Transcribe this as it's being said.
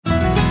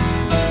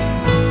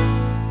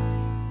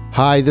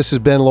Hi, this is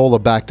Ben Lola,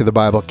 Back to the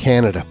Bible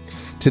Canada.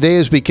 Today,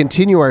 as we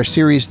continue our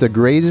series, The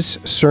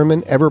Greatest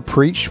Sermon Ever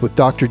Preached with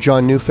Dr.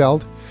 John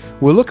Neufeld,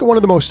 we'll look at one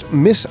of the most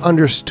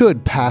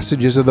misunderstood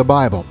passages of the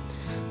Bible.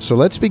 So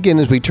let's begin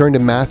as we turn to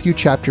Matthew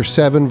chapter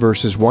 7,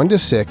 verses 1 to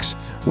 6,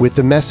 with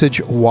the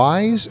message,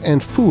 Wise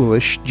and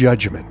Foolish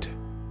Judgment.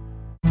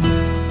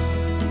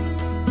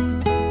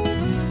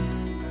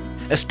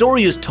 A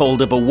story is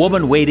told of a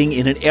woman waiting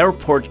in an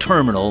airport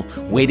terminal,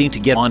 waiting to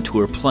get onto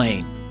her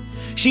plane.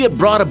 She had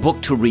brought a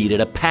book to read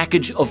and a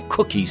package of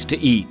cookies to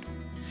eat.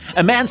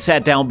 A man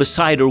sat down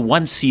beside her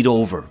one seat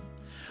over.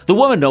 The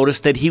woman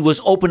noticed that he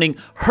was opening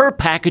her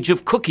package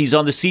of cookies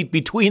on the seat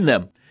between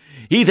them.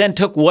 He then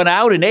took one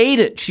out and ate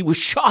it. She was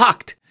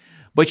shocked,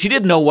 but she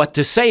didn't know what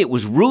to say. It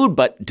was rude,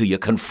 but do you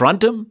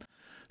confront him?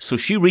 So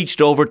she reached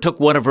over, took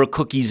one of her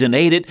cookies and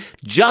ate it,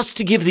 just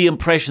to give the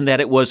impression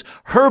that it was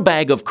her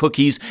bag of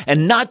cookies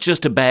and not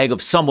just a bag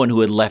of someone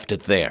who had left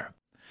it there.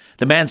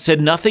 The man said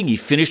nothing. He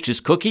finished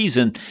his cookies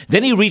and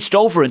then he reached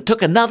over and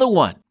took another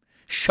one.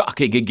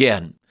 Shocking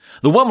again.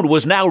 The woman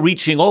was now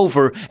reaching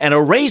over and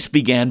a race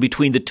began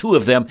between the two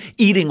of them,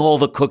 eating all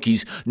the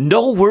cookies.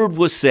 No word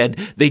was said.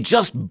 They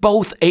just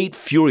both ate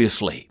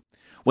furiously.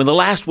 When the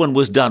last one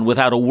was done,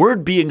 without a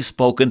word being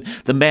spoken,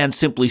 the man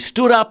simply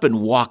stood up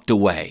and walked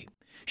away.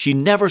 She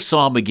never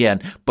saw him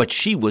again, but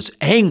she was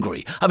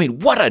angry.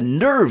 What a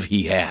nerve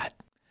he had.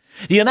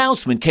 The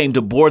announcement came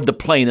to board the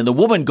plane and the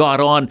woman got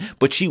on,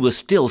 but she was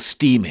still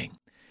steaming.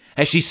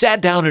 As she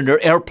sat down in her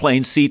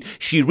airplane seat,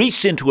 she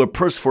reached into her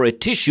purse for a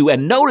tissue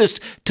and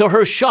noticed, to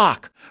her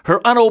shock,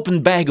 her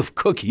unopened bag of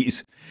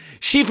cookies.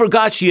 She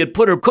forgot she had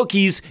put her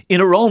cookies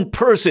in her own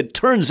purse. It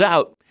turns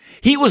out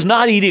he was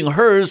not eating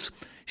hers,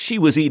 she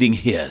was eating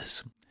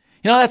his.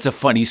 That's a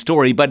funny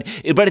story, but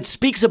it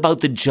speaks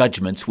about the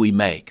judgments we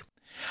make.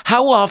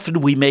 How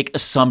often we make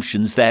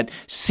assumptions that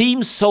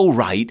seem so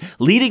right,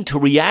 leading to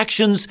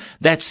reactions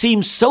that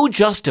seem so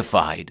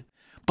justified,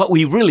 but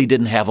we really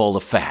didn't have all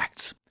the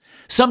facts.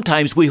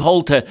 Sometimes we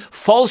hold to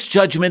false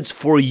judgments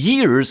for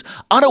years,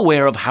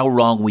 unaware of how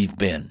wrong we've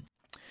been.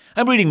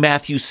 I'm reading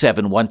Matthew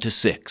 7, 1 to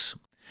 6.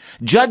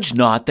 Judge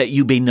not that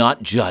you be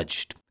not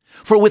judged.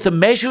 For with the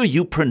measure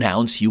you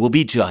pronounce, you will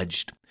be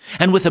judged.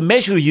 And with the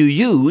measure you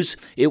use,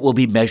 it will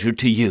be measured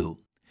to you.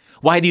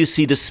 Why do you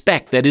see the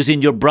speck that is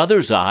in your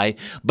brother's eye,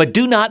 but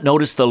do not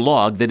notice the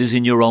log that is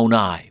in your own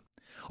eye?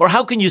 Or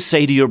how can you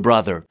say to your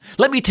brother,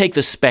 let me take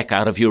the speck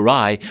out of your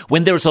eye,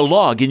 when there's a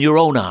log in your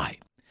own eye?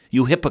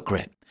 You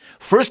hypocrite.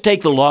 First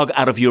take the log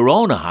out of your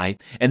own eye,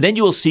 and then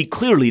you will see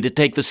clearly to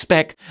take the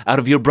speck out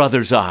of your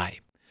brother's eye.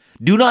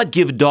 Do not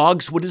give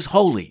dogs what is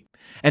holy,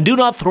 and do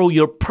not throw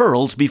your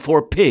pearls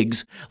before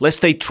pigs,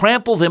 lest they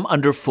trample them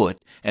underfoot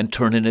and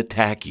turn and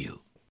attack you.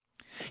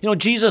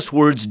 Jesus'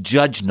 words,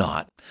 judge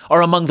not,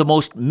 are among the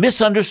most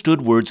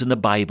misunderstood words in the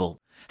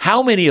Bible.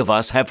 How many of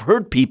us have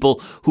heard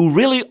people who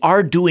really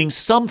are doing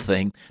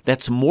something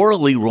that's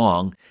morally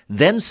wrong,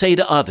 then say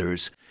to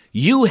others,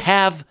 you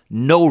have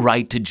no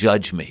right to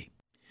judge me?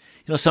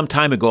 Some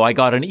time ago, I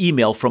got an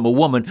email from a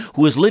woman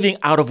who was living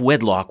out of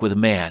wedlock with a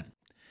man.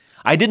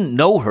 I didn't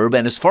know her,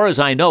 and as far as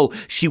I know,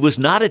 she was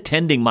not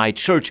attending my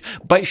church,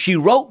 but she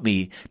wrote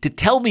me to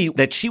tell me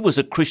that she was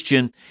a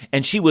Christian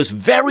and she was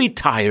very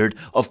tired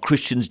of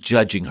Christians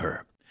judging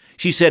her.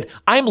 She said,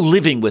 I'm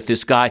living with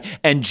this guy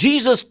and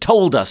Jesus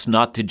told us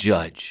not to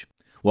judge.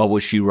 Well,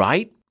 was she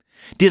right?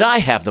 Did I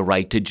have the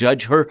right to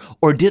judge her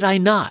or did I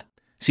not?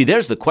 See,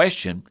 there's the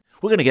question.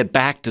 We're going to get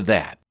back to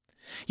that.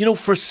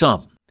 For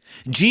some,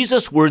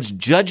 Jesus' words,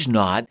 judge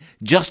not,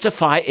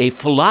 justify a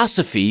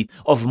philosophy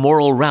of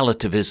moral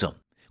relativism.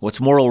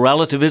 What's moral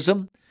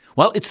relativism?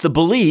 Well, it's the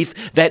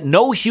belief that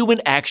no human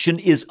action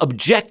is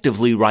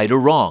objectively right or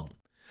wrong.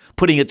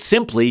 Putting it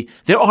simply,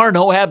 there are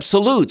no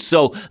absolutes.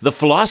 So the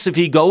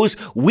philosophy goes,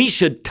 we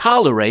should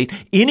tolerate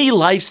any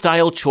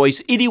lifestyle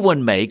choice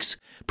anyone makes,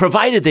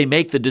 provided they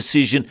make the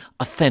decision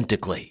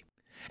authentically.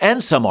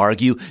 And some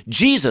argue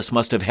Jesus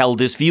must have held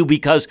this view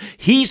because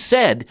he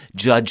said,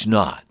 judge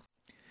not.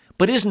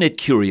 But isn't it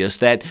curious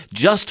that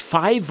just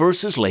 5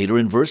 verses later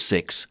in verse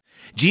 6,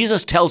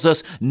 Jesus tells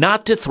us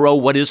not to throw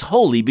what is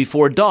holy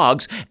before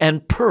dogs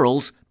and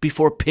pearls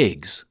before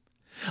pigs?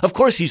 Of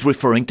course, he's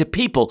referring to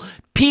people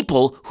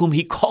whom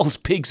he calls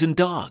pigs and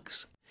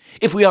dogs.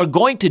 If we are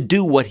going to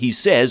do what he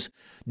says,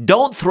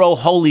 don't throw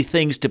holy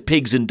things to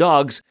pigs and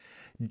dogs,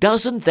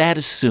 doesn't that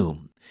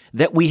assume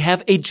that we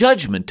have a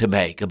judgment to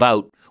make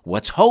about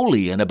what's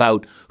holy and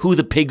about who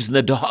the pigs and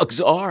the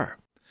dogs are?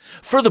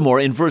 Furthermore,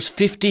 in verse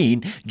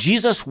 15,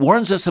 Jesus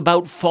warns us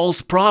about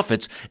false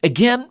prophets.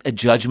 Again, a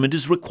judgment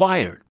is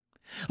required.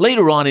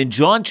 Later on in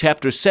John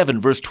chapter 7,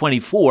 verse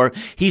 24,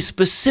 he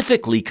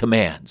specifically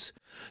commands,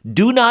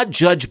 do not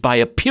judge by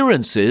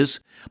appearances,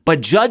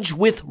 but judge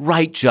with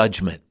right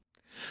judgment.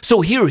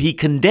 So here he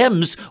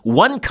condemns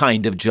one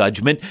kind of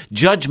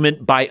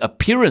judgment by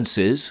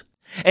appearances,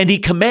 and he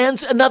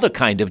commands another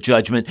kind of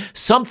judgment,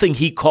 something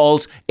he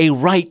calls a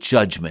right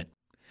judgment.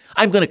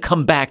 I'm going to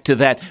come back to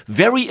that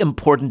very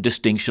important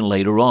distinction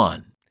later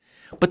on.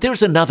 But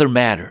there's another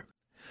matter.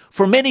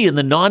 For many in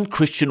the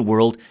non-Christian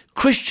world,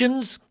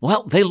 Christians,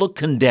 well, they look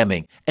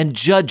condemning and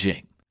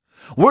judging.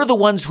 We're the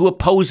ones who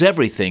oppose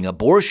everything: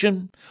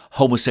 abortion,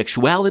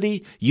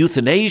 homosexuality,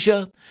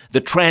 euthanasia,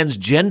 the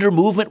transgender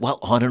movement, well,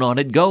 on and on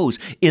it goes.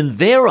 In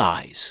their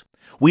eyes,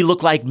 we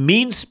look like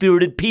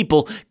mean-spirited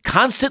people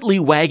constantly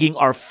wagging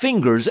our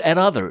fingers at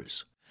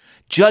others.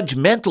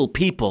 Judgmental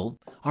people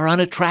are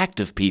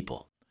unattractive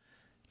people.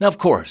 Now, of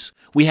course,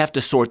 we have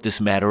to sort this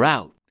matter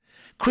out.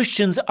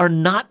 Christians are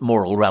not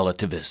moral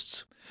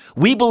relativists.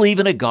 We believe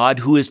in a God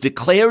who has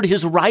declared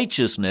his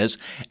righteousness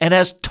and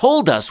has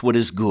told us what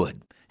is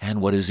good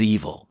and what is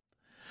evil.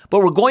 But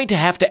we're going to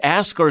have to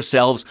ask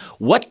ourselves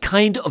what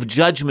kind of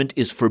judgment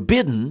is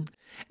forbidden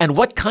and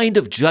what kind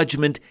of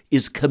judgment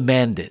is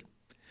commanded.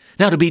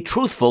 Now, to be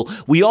truthful,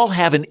 we all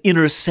have an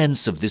inner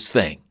sense of this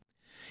thing.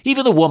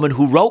 Even the woman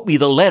who wrote me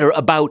the letter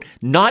about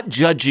not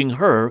judging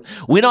her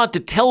went on to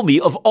tell me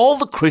of all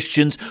the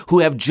Christians who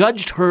have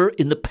judged her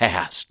in the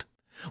past.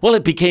 Well,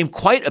 it became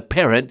quite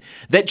apparent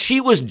that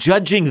she was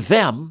judging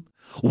them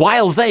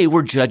while they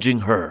were judging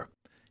her.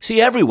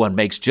 See, everyone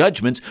makes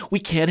judgments. We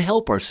can't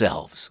help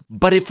ourselves.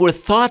 But if we're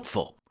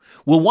thoughtful,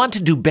 we'll want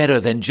to do better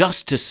than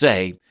just to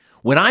say,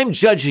 when I'm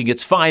judging,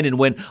 it's fine, and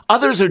when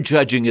others are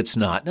judging, it's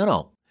not.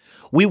 No.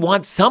 We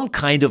want some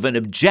kind of an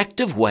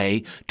objective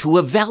way to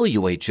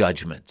evaluate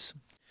judgments.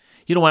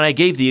 You know, when I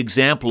gave the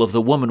example of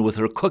the woman with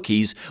her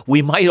cookies,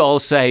 we might all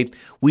say,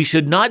 we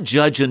should not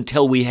judge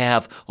until we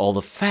have all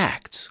the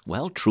facts.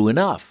 Well, true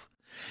enough.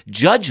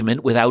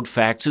 Judgment without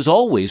facts is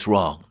always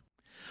wrong.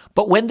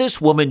 But when this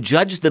woman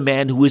judged the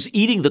man who was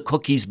eating the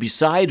cookies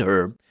beside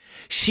her,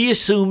 she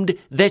assumed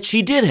that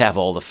she did have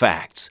all the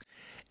facts.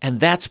 And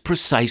that's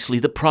precisely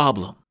the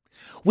problem.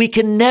 We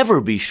can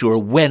never be sure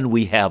when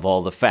we have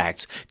all the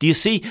facts. Do you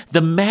see?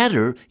 The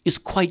matter is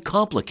quite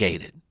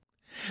complicated.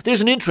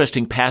 There's an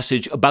interesting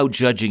passage about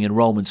judging in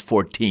Romans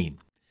 14.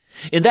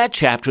 In that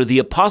chapter, the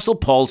Apostle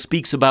Paul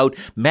speaks about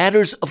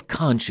matters of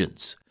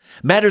conscience,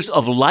 matters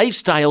of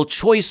lifestyle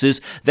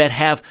choices that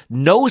have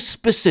no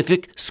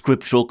specific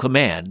scriptural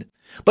command,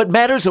 but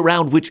matters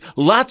around which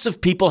lots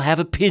of people have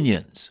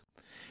opinions.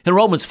 In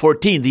Romans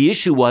 14, the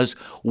issue was,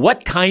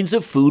 what kinds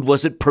of food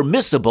was it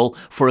permissible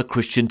for a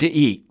Christian to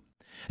eat?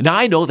 Now,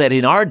 I know that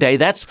in our day,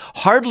 that's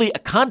hardly a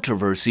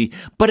controversy,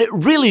 but it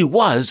really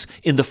was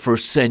in the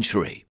first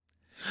century.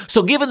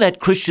 So given that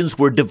Christians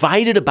were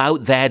divided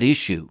about that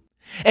issue,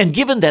 and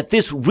given that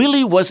this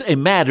really was a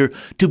matter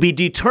to be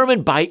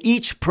determined by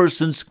each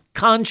person's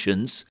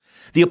conscience,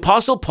 the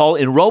Apostle Paul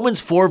in Romans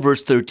 4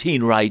 verse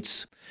 13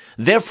 writes,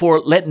 "Therefore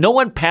let no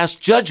one pass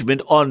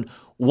judgment on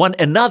one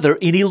another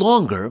any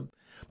longer,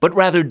 but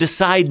rather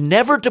decide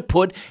never to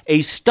put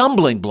a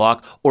stumbling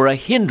block or a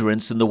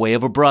hindrance in the way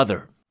of a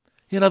brother."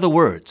 In other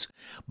words,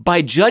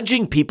 by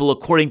judging people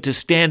according to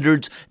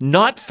standards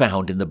not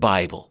found in the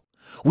Bible,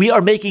 we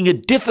are making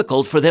it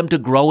difficult for them to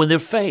grow in their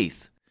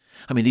faith.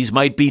 I mean, these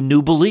might be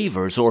new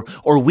believers or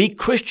weak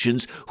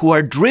Christians who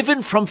are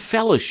driven from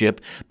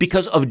fellowship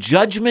because of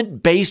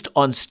judgment based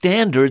on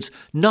standards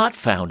not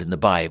found in the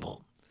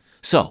Bible.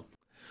 So,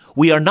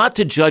 we are not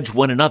to judge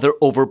one another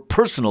over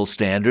personal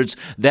standards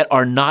that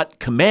are not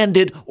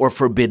commanded or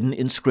forbidden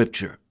in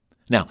Scripture.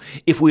 Now,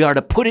 if we are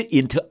to put it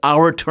into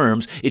our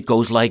terms, it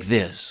goes like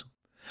this.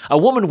 A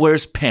woman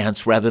wears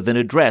pants rather than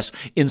a dress.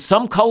 In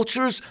some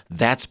cultures,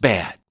 that's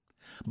bad.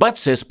 But,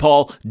 says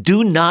Paul,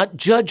 do not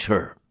judge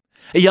her.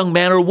 A young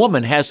man or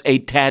woman has a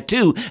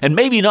tattoo, and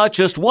maybe not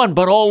just one,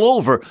 but all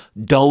over.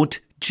 Don't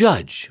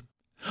judge.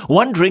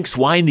 One drinks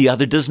wine, the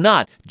other does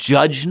not.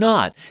 Judge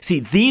not.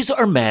 See, these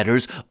are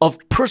matters of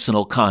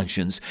personal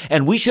conscience,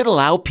 and we should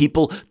allow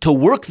people to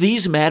work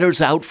these matters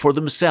out for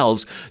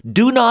themselves.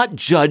 Do not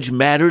judge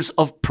matters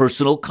of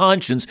personal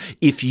conscience.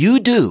 If you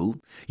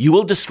do, you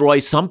will destroy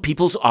some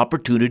people's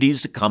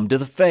opportunities to come to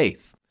the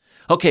faith.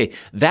 Okay,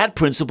 that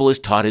principle is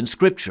taught in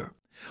Scripture.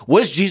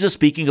 Was Jesus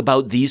speaking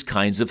about these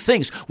kinds of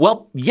things?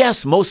 Well,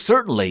 yes, most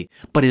certainly.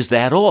 But is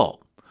that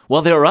all?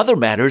 Well, there are other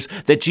matters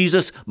that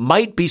Jesus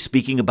might be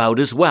speaking about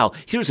as well.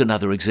 Here's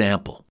another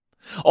example.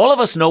 All of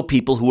us know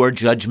people who are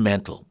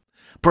judgmental.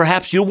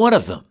 Perhaps you're one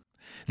of them.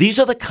 These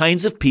are the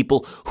kinds of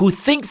people who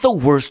think the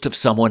worst of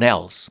someone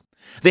else.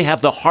 They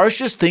have the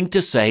harshest thing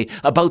to say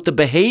about the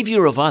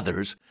behavior of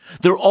others.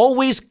 They're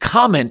always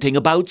commenting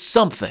about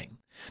something.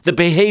 The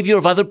behavior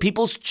of other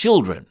people's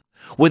children,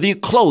 whether your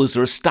clothes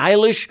are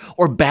stylish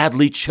or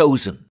badly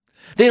chosen.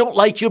 They don't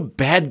like your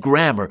bad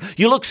grammar.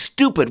 You look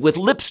stupid with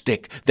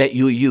lipstick that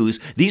you use.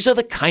 These are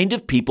the kind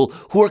of people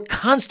who are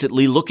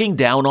constantly looking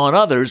down on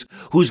others,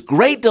 whose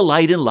great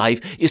delight in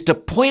life is to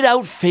point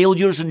out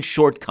failures and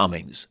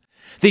shortcomings.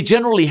 They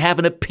generally have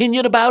an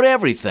opinion about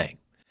everything.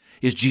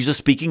 Is Jesus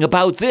speaking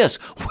about this?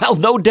 Well,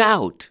 no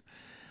doubt.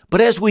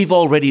 But as we've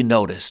already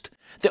noticed,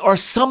 there are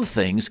some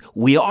things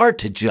we are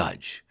to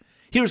judge.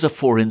 Here's a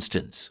for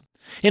instance.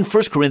 In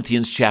 1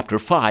 Corinthians chapter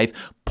 5,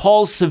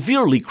 Paul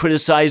severely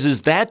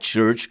criticizes that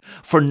church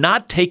for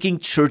not taking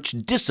church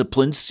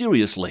discipline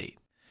seriously.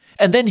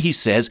 And then he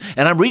says,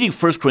 and I'm reading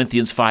 1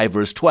 Corinthians 5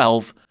 verse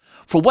 12,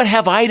 "For what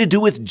have I to do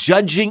with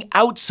judging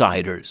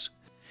outsiders?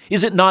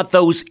 Is it not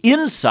those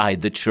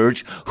inside the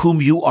church whom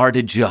you are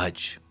to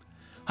judge?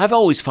 I've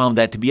always found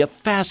that to be a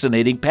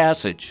fascinating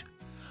passage.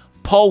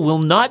 Paul will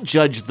not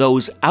judge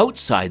those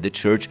outside the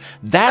church.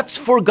 That's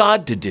for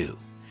God to do,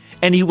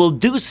 and he will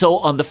do so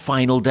on the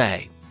final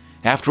day.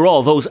 After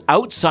all, those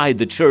outside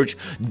the church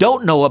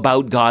don't know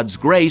about God's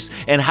grace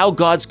and how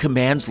God's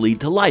commands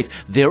lead to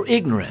life. They're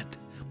ignorant.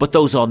 But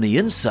those on the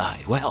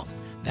inside, well,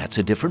 that's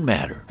a different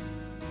matter.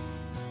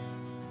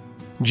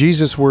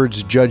 Jesus'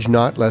 words, "Judge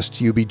not, lest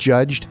you be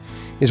judged,"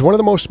 is one of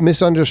the most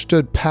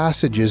misunderstood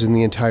passages in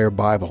the entire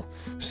Bible,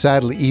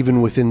 sadly,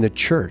 even within the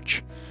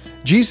church.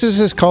 Jesus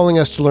is calling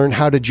us to learn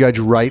how to judge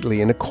rightly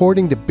and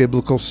according to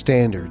biblical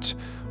standards.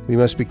 We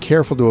must be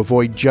careful to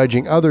avoid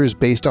judging others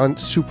based on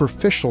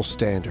superficial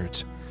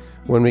standards.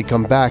 When we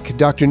come back,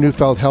 Dr.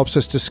 Neufeld helps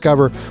us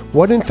discover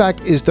what in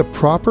fact is the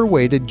proper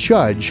way to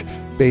judge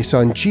based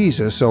on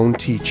Jesus' own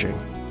teaching.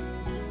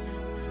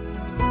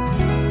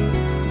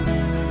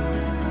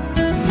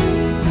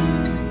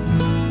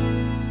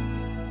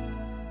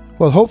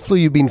 Well, hopefully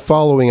you've been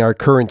following our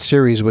current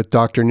series with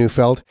Dr.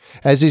 Neufeld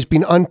as he's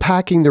been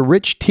unpacking the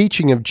rich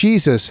teaching of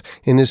Jesus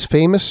in his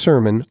famous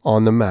Sermon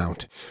on the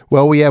Mount.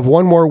 Well, we have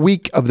one more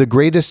week of the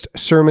Greatest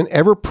Sermon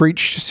Ever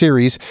Preached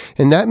series,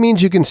 and that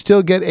means you can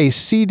still get a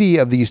CD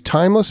of these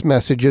timeless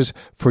messages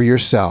for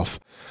yourself.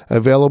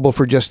 Available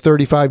for just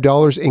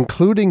 $35,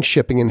 including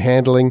shipping and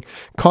handling.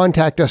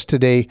 Contact us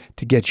today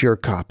to get your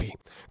copy.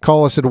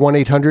 Call us at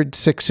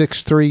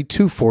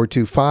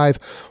 1-800-663-2425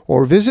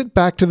 or visit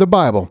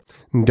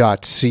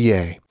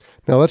backtothebible.ca.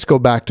 Now let's go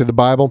back to the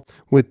Bible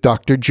with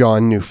Dr.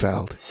 John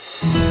Neufeld.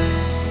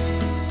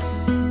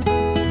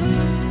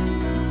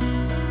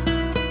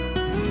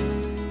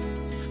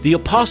 The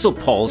Apostle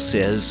Paul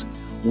says,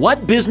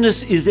 "What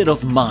business is it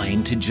of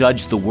mine to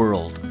judge the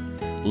world?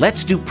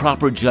 Let's do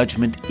proper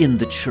judgment in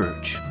the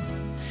church."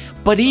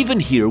 But even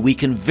here, we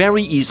can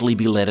very easily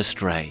be led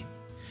astray.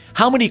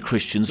 How many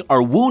Christians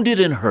are wounded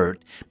and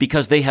hurt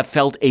because they have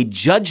felt a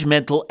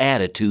judgmental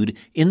attitude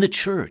in the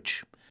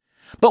church?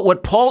 But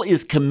what Paul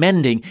is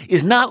commending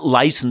is not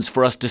license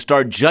for us to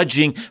start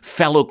judging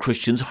fellow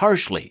Christians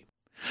harshly.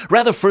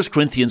 Rather, 1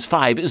 Corinthians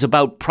 5 is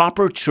about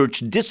proper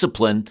church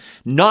discipline,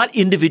 not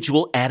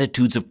individual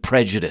attitudes of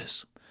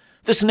prejudice.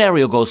 The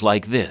scenario goes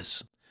like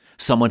this.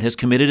 Someone has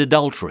committed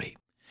adultery.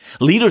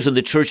 Leaders in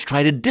the church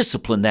try to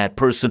discipline that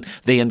person.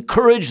 They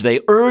encourage, they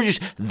urge,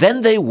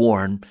 then they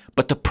warn,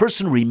 but the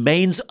person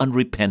remains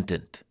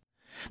unrepentant.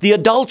 The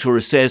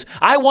adulterer says,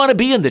 "I want to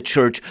be in the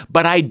church,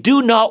 but I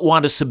do not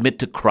want to submit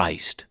to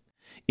Christ."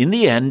 In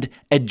the end,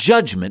 a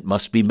judgment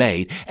must be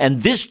made,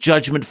 and this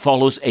judgment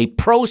follows a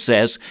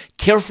process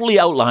carefully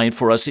outlined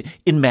for us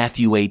in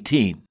Matthew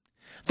 18.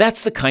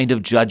 That's the kind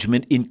of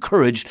judgment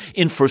encouraged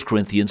in 1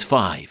 Corinthians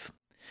 5.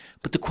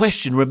 But the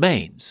question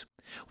remains,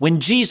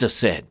 when Jesus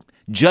said,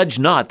 "Judge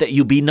not that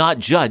you be not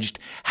judged,"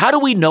 how do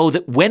we know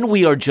that when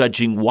we are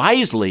judging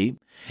wisely,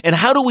 and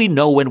how do we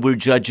know when we're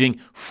judging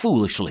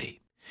foolishly?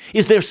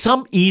 Is there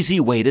some easy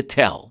way to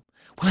tell?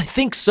 Well, I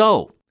think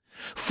so.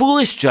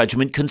 Foolish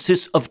judgment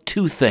consists of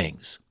two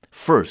things.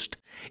 First,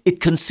 it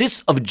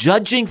consists of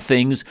judging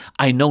things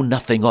I know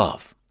nothing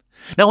of.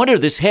 Now, under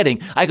this heading,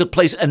 I could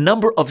place a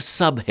number of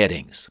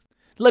subheadings.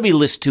 Let me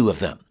list two of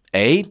them.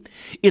 A,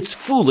 it's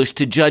foolish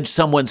to judge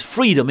someone's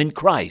freedom in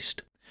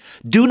Christ.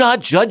 Do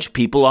not judge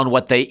people on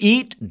what they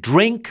eat,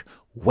 drink,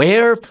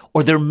 wear,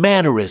 or their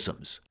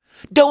mannerisms.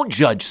 Don't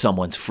judge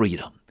someone's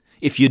freedom.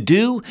 If you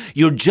do,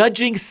 you're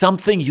judging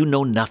something you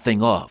know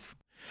nothing of.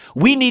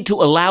 We need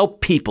to allow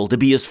people to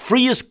be as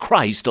free as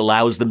Christ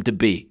allows them to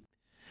be.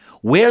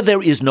 Where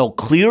there is no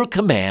clear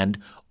command,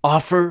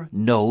 offer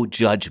no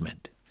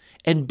judgment.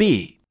 And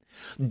B,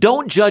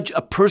 don't judge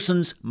a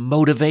person's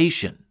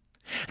motivation.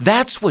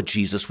 That's what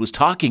Jesus was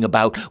talking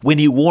about when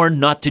he warned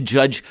not to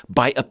judge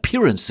by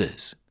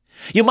appearances.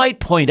 You might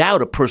point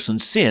out a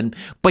person's sin,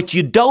 but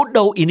you don't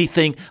know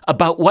anything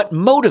about what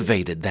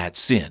motivated that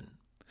sin.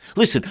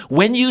 Listen,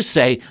 when you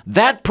say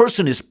that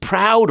person is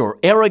proud or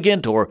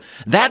arrogant, or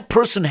that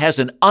person has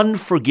an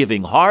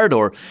unforgiving heart,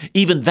 or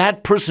even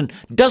that person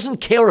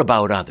doesn't care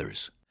about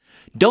others,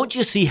 don't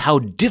you see how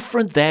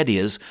different that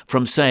is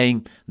from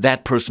saying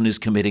that person is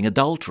committing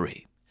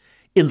adultery?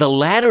 In the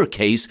latter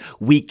case,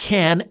 we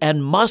can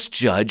and must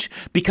judge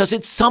because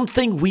it's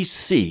something we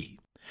see.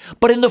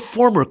 But in the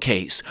former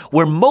case,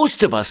 where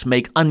most of us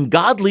make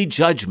ungodly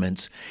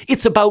judgments,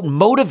 it's about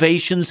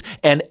motivations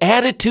and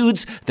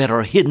attitudes that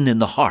are hidden in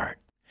the heart.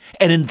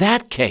 And in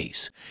that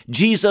case,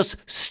 Jesus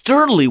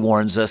sternly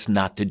warns us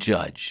not to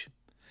judge.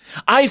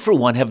 I, for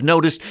one, have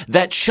noticed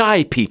that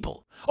shy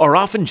people are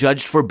often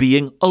judged for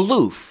being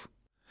aloof.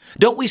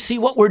 Don't we see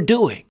what we're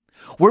doing?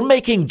 We're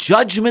making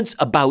judgments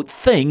about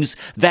things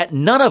that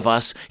none of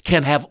us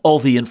can have all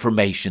the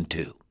information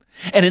to.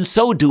 And in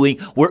so doing,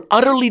 we're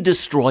utterly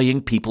destroying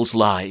people's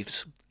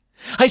lives.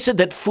 I said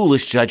that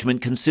foolish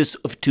judgment consists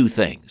of two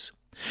things.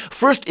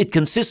 First, it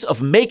consists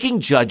of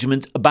making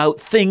judgments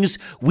about things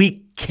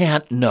we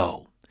can't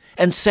know.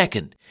 And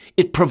second,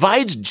 it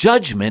provides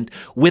judgment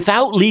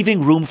without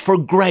leaving room for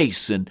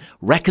grace and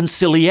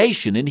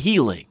reconciliation and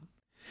healing.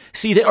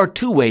 See, there are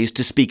two ways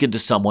to speak into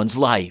someone's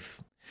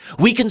life.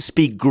 We can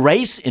speak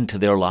grace into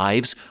their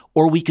lives,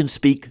 or we can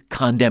speak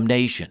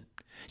condemnation.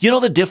 You know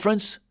the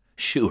difference?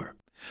 Sure.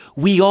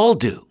 We all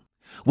do.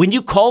 When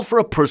you call for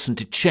a person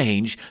to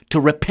change, to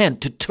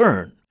repent, to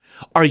turn,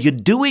 are you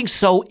doing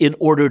so in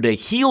order to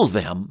heal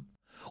them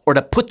or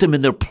to put them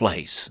in their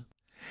place?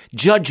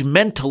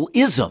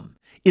 Judgmentalism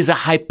is a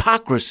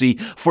hypocrisy,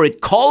 for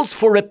it calls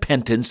for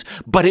repentance,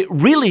 but it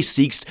really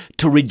seeks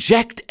to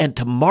reject and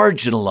to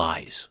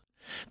marginalize.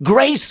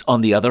 Grace,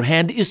 on the other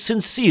hand, is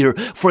sincere,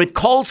 for it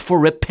calls for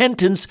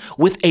repentance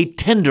with a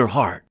tender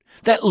heart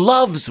that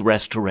loves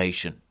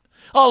restoration.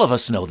 All of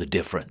us know the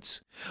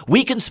difference.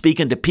 We can speak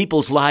into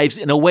people's lives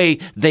in a way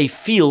they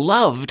feel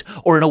loved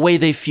or in a way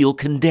they feel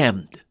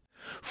condemned.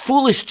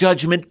 Foolish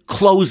judgment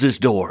closes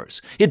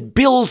doors. It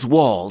builds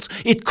walls.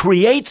 It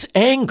creates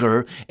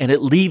anger, and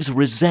it leaves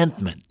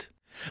resentment.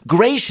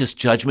 Gracious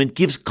judgment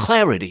gives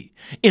clarity,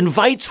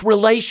 invites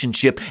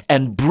relationship,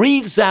 and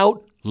breathes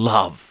out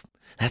love.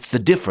 That's the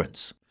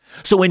difference.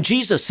 So when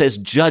Jesus says,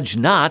 "Judge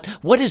not,"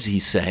 what is he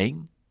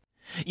saying?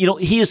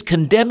 He is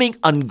condemning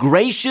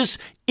ungracious,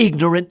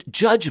 ignorant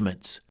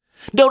judgments.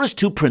 Notice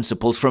two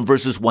principles from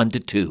verses 1 to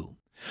 2.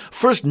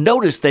 First,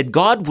 notice that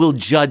God will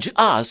judge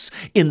us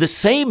in the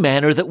same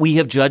manner that we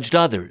have judged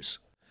others.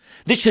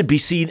 This should be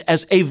seen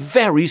as a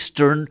very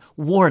stern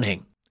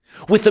warning.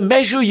 With the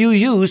measure you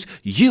use,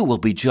 you will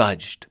be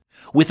judged.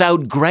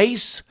 Without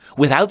grace,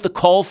 without the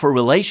call for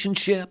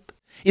relationship,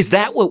 is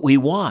that what we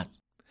want?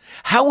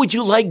 How would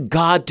you like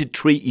God to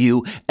treat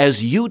you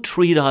as you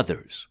treat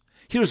others?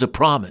 Here's a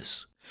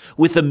promise.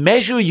 With the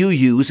measure you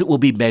use, it will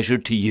be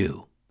measured to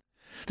you.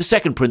 The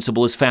second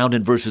principle is found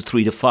in verses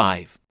 3 to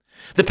 5.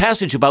 The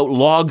passage about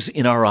logs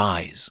in our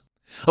eyes.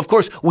 Of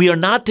course, we are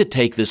not to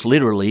take this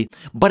literally,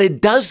 but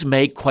it does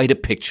make quite a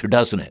picture,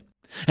 doesn't it?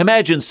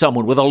 Imagine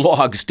someone with a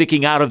log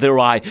sticking out of their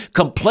eye,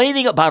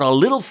 complaining about a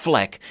little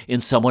fleck in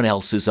someone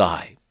else's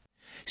eye.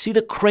 See,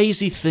 the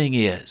crazy thing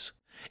is,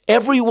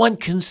 everyone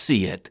can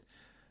see it,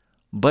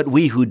 but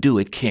we who do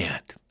it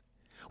can't.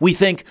 We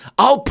think,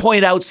 I'll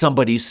point out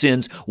somebody's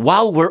sins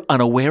while we're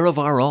unaware of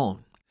our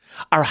own.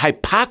 Our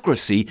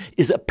hypocrisy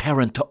is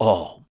apparent to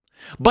all.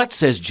 But,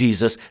 says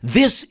Jesus,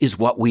 this is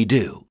what we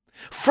do.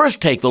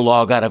 First take the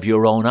log out of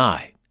your own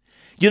eye.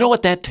 You know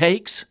what that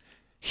takes?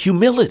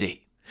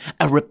 Humility,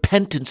 a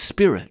repentant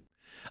spirit,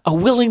 a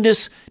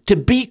willingness to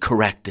be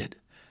corrected,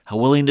 a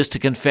willingness to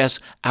confess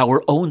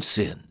our own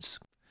sins.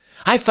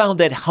 I found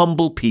that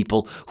humble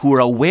people who are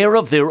aware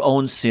of their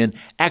own sin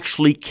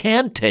actually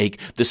can take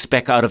the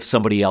speck out of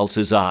somebody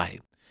else's eye.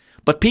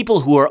 But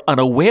people who are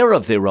unaware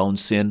of their own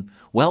sin,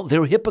 well,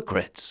 they're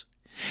hypocrites.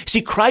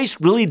 See, Christ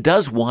really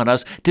does want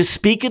us to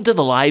speak into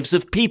the lives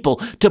of people,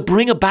 to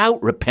bring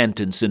about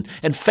repentance and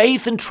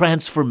faith and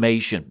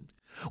transformation.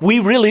 We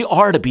really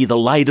are to be the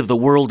light of the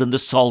world and the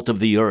salt of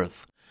the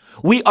earth.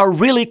 We are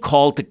really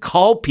called to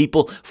call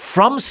people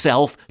from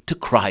self to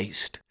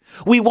Christ.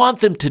 We want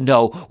them to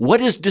know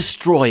what is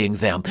destroying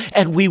them,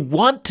 and we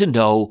want to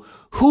know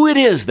who it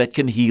is that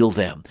can heal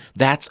them.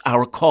 That's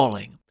our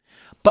calling.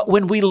 But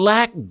when we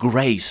lack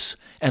grace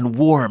and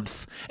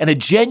warmth and a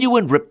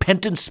genuine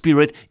repentant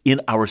spirit in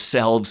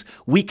ourselves,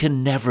 we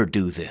can never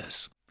do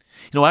this.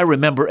 I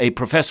remember a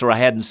professor I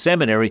had in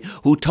seminary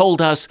who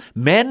told us,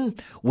 men,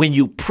 when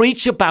you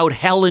preach about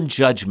hell and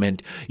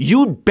judgment,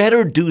 you'd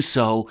better do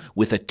so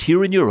with a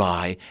tear in your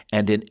eye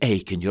and an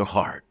ache in your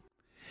heart.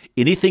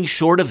 Anything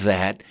short of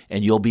that,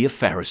 and you'll be a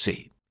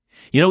Pharisee.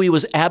 He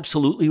was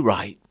absolutely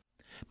right.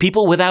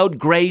 People without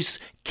grace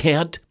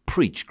can't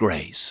preach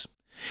grace.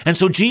 And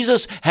so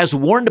Jesus has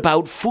warned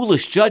about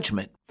foolish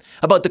judgment,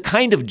 about the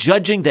kind of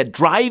judging that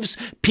drives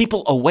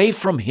people away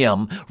from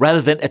him rather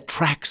than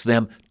attracts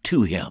them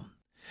to him.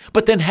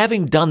 But then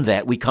having done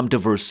that, we come to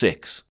verse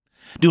 6.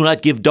 Do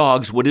not give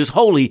dogs what is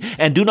holy,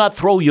 and do not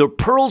throw your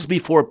pearls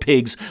before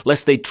pigs,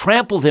 lest they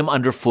trample them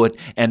underfoot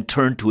and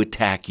turn to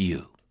attack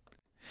you.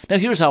 Now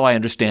here's how I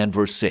understand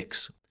verse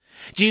 6.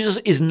 Jesus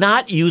is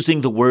not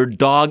using the word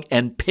dog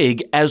and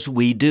pig as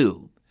we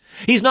do.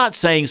 He's not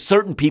saying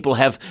certain people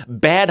have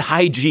bad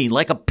hygiene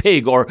like a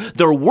pig, or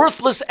they're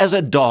worthless as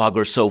a dog,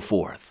 or so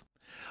forth.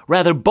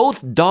 Rather,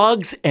 both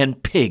dogs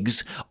and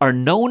pigs are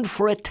known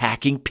for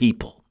attacking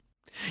people.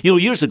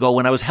 Years ago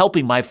when I was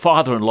helping my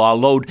father-in-law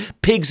load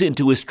pigs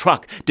into his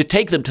truck to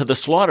take them to the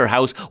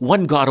slaughterhouse,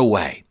 one got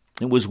away.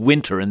 It was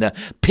winter, and the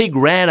pig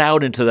ran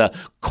out into the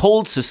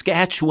cold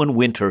Saskatchewan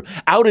winter,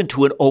 out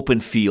into an open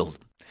field.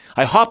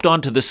 I hopped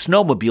onto the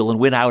snowmobile and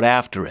went out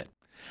after it.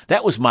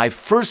 That was my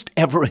first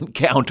ever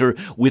encounter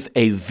with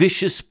a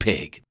vicious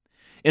pig.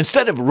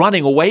 Instead of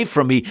running away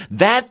from me,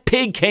 that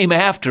pig came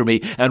after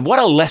me, and what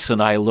a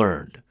lesson I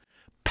learned.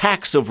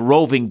 Packs of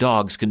roving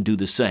dogs can do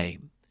the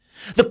same.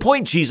 The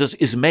point Jesus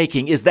is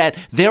making is that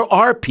there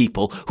are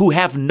people who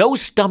have no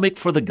stomach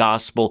for the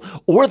gospel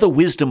or the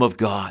wisdom of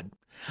God.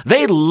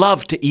 They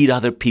love to eat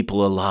other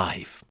people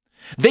alive.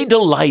 They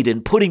delight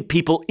in putting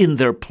people in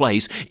their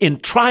place, in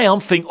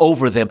triumphing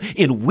over them,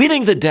 in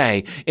winning the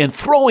day, in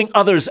throwing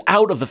others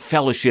out of the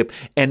fellowship,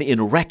 and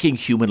in wrecking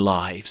human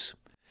lives.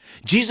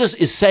 Jesus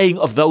is saying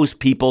of those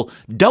people,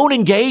 don't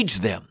engage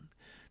them.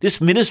 This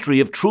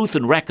ministry of truth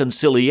and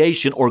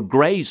reconciliation, or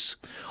grace,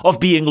 of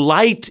being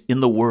light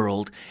in the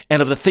world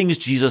and of the things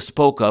Jesus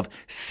spoke of,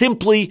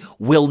 simply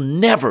will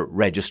never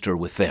register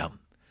with them.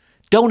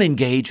 Don't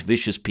engage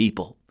vicious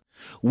people.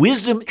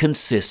 Wisdom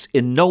consists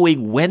in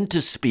knowing when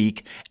to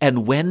speak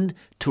and when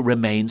to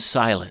remain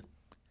silent.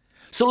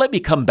 So let me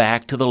come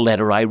back to the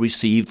letter I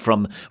received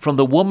from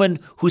the woman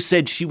who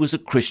said she was a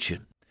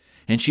Christian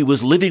and she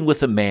was living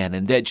with a man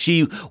and that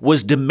she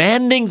was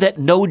demanding that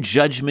no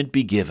judgment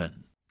be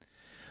given.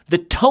 The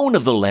tone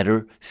of the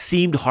letter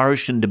seemed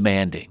harsh and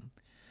demanding,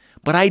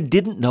 but I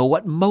didn't know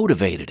what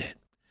motivated it.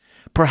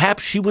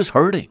 Perhaps she was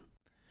hurting.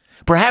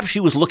 Perhaps she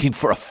was looking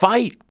for a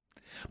fight.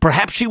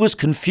 Perhaps she was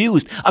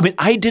confused.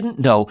 I didn't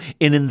know.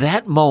 And in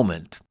that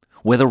moment,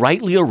 whether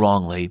rightly or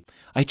wrongly,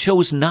 I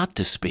chose not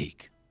to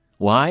speak.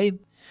 Why?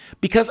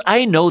 Because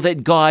I know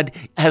that God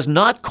has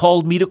not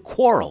called me to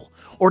quarrel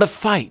or to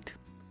fight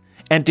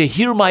and to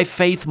hear my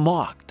faith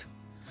mocked.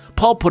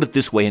 Paul put it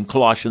this way in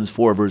Colossians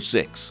 4, verse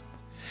 6.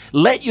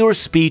 Let your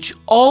speech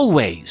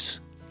always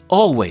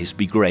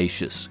be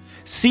gracious,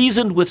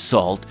 seasoned with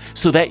salt,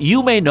 so that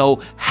you may know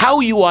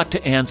how you ought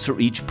to answer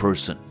each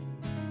person.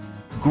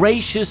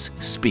 Gracious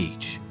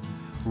speech,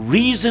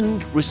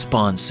 reasoned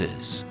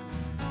responses,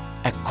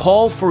 a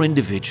call for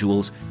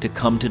individuals to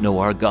come to know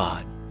our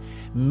God.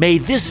 May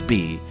this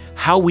be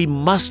how we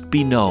must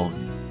be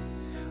known.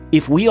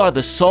 If we are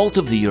the salt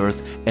of the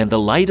earth and the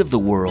light of the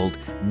world,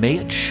 may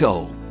it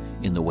show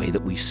in the way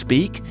that we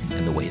speak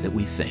and the way that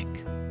we think.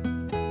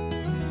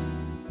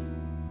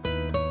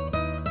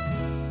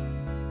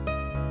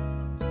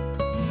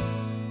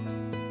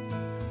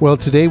 Well,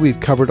 today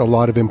we've covered a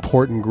lot of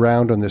important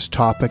ground on this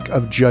topic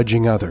of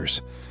judging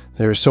others.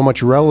 There is so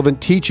much relevant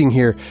teaching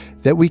here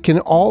that we can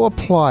all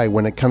apply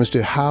when it comes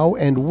to how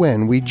and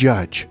when we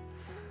judge.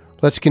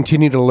 Let's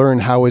continue to learn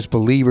how, as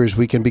believers,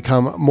 we can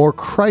become more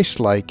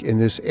Christ-like in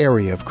this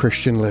area of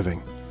Christian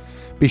living.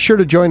 Be sure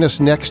to join us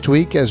next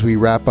week as we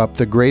wrap up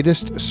the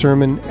greatest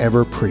sermon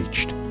ever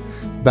preached.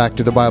 Back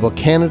to the Bible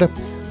Canada,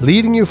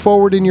 leading you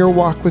forward in your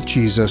walk with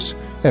Jesus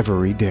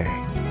every day.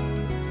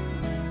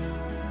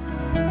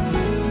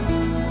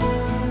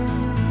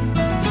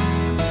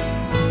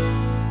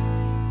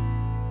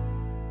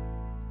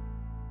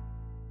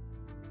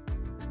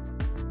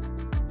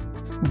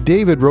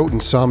 David wrote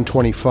in Psalm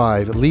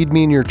 25, "Lead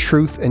me in your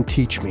truth and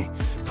teach me,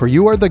 for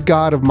you are the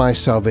God of my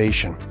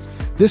salvation."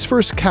 This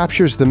verse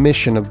captures the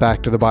mission of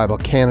Back to the Bible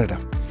Canada.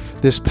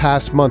 This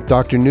past month,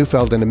 Dr.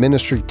 Neufeld and a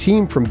ministry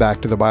team from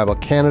Back to the Bible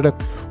Canada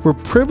were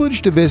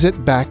privileged to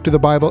visit Back to the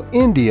Bible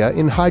India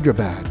in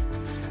Hyderabad.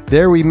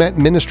 There we met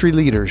ministry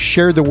leaders,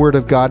 shared the Word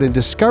of God, and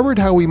discovered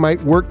how we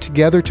might work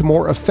together to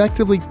more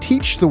effectively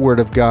teach the Word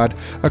of God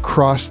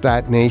across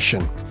that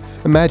nation.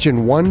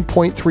 Imagine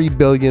 1.3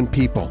 billion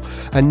people,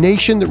 a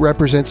nation that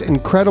represents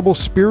incredible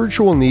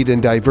spiritual need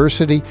and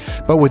diversity,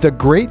 but with a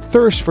great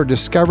thirst for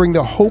discovering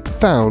the hope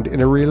found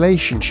in a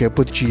relationship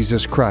with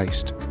Jesus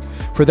Christ.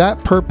 For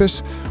that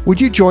purpose,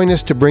 would you join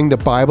us to bring the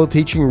Bible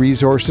teaching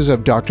resources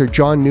of Dr.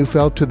 John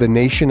Neufeld to the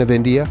nation of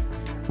India?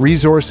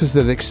 Resources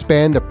that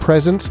expand the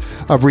presence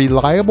of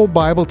reliable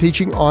Bible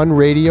teaching on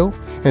radio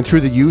and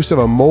through the use of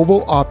a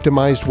mobile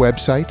optimized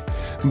website,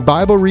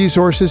 Bible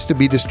resources to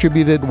be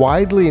distributed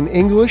widely in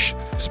English,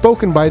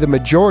 spoken by the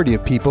majority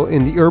of people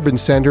in the urban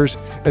centers,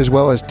 as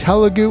well as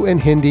Telugu and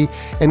Hindi,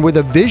 and with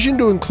a vision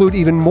to include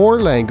even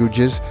more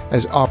languages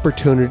as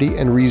opportunity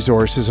and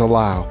resources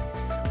allow.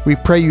 We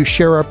pray you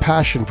share our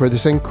passion for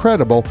this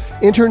incredible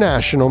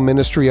international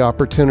ministry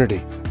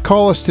opportunity.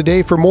 Call us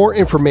today for more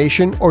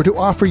information or to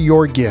offer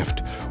your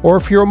gift. Or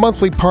if you're a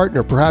monthly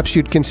partner, perhaps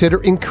you'd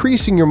consider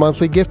increasing your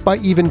monthly gift by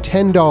even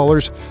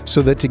 $10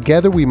 so that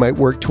together we might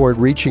work toward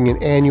reaching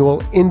an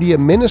annual India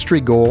ministry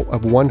goal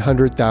of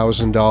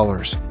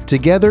 $100,000.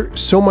 Together,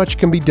 so much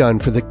can be done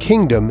for the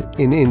kingdom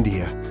in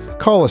India.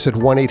 Call us at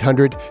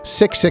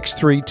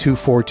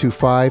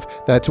 1-800-663-2425.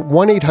 That's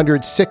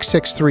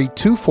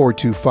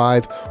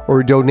 1-800-663-2425,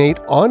 or donate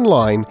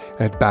online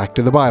at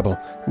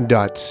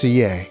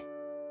backtothebible.ca.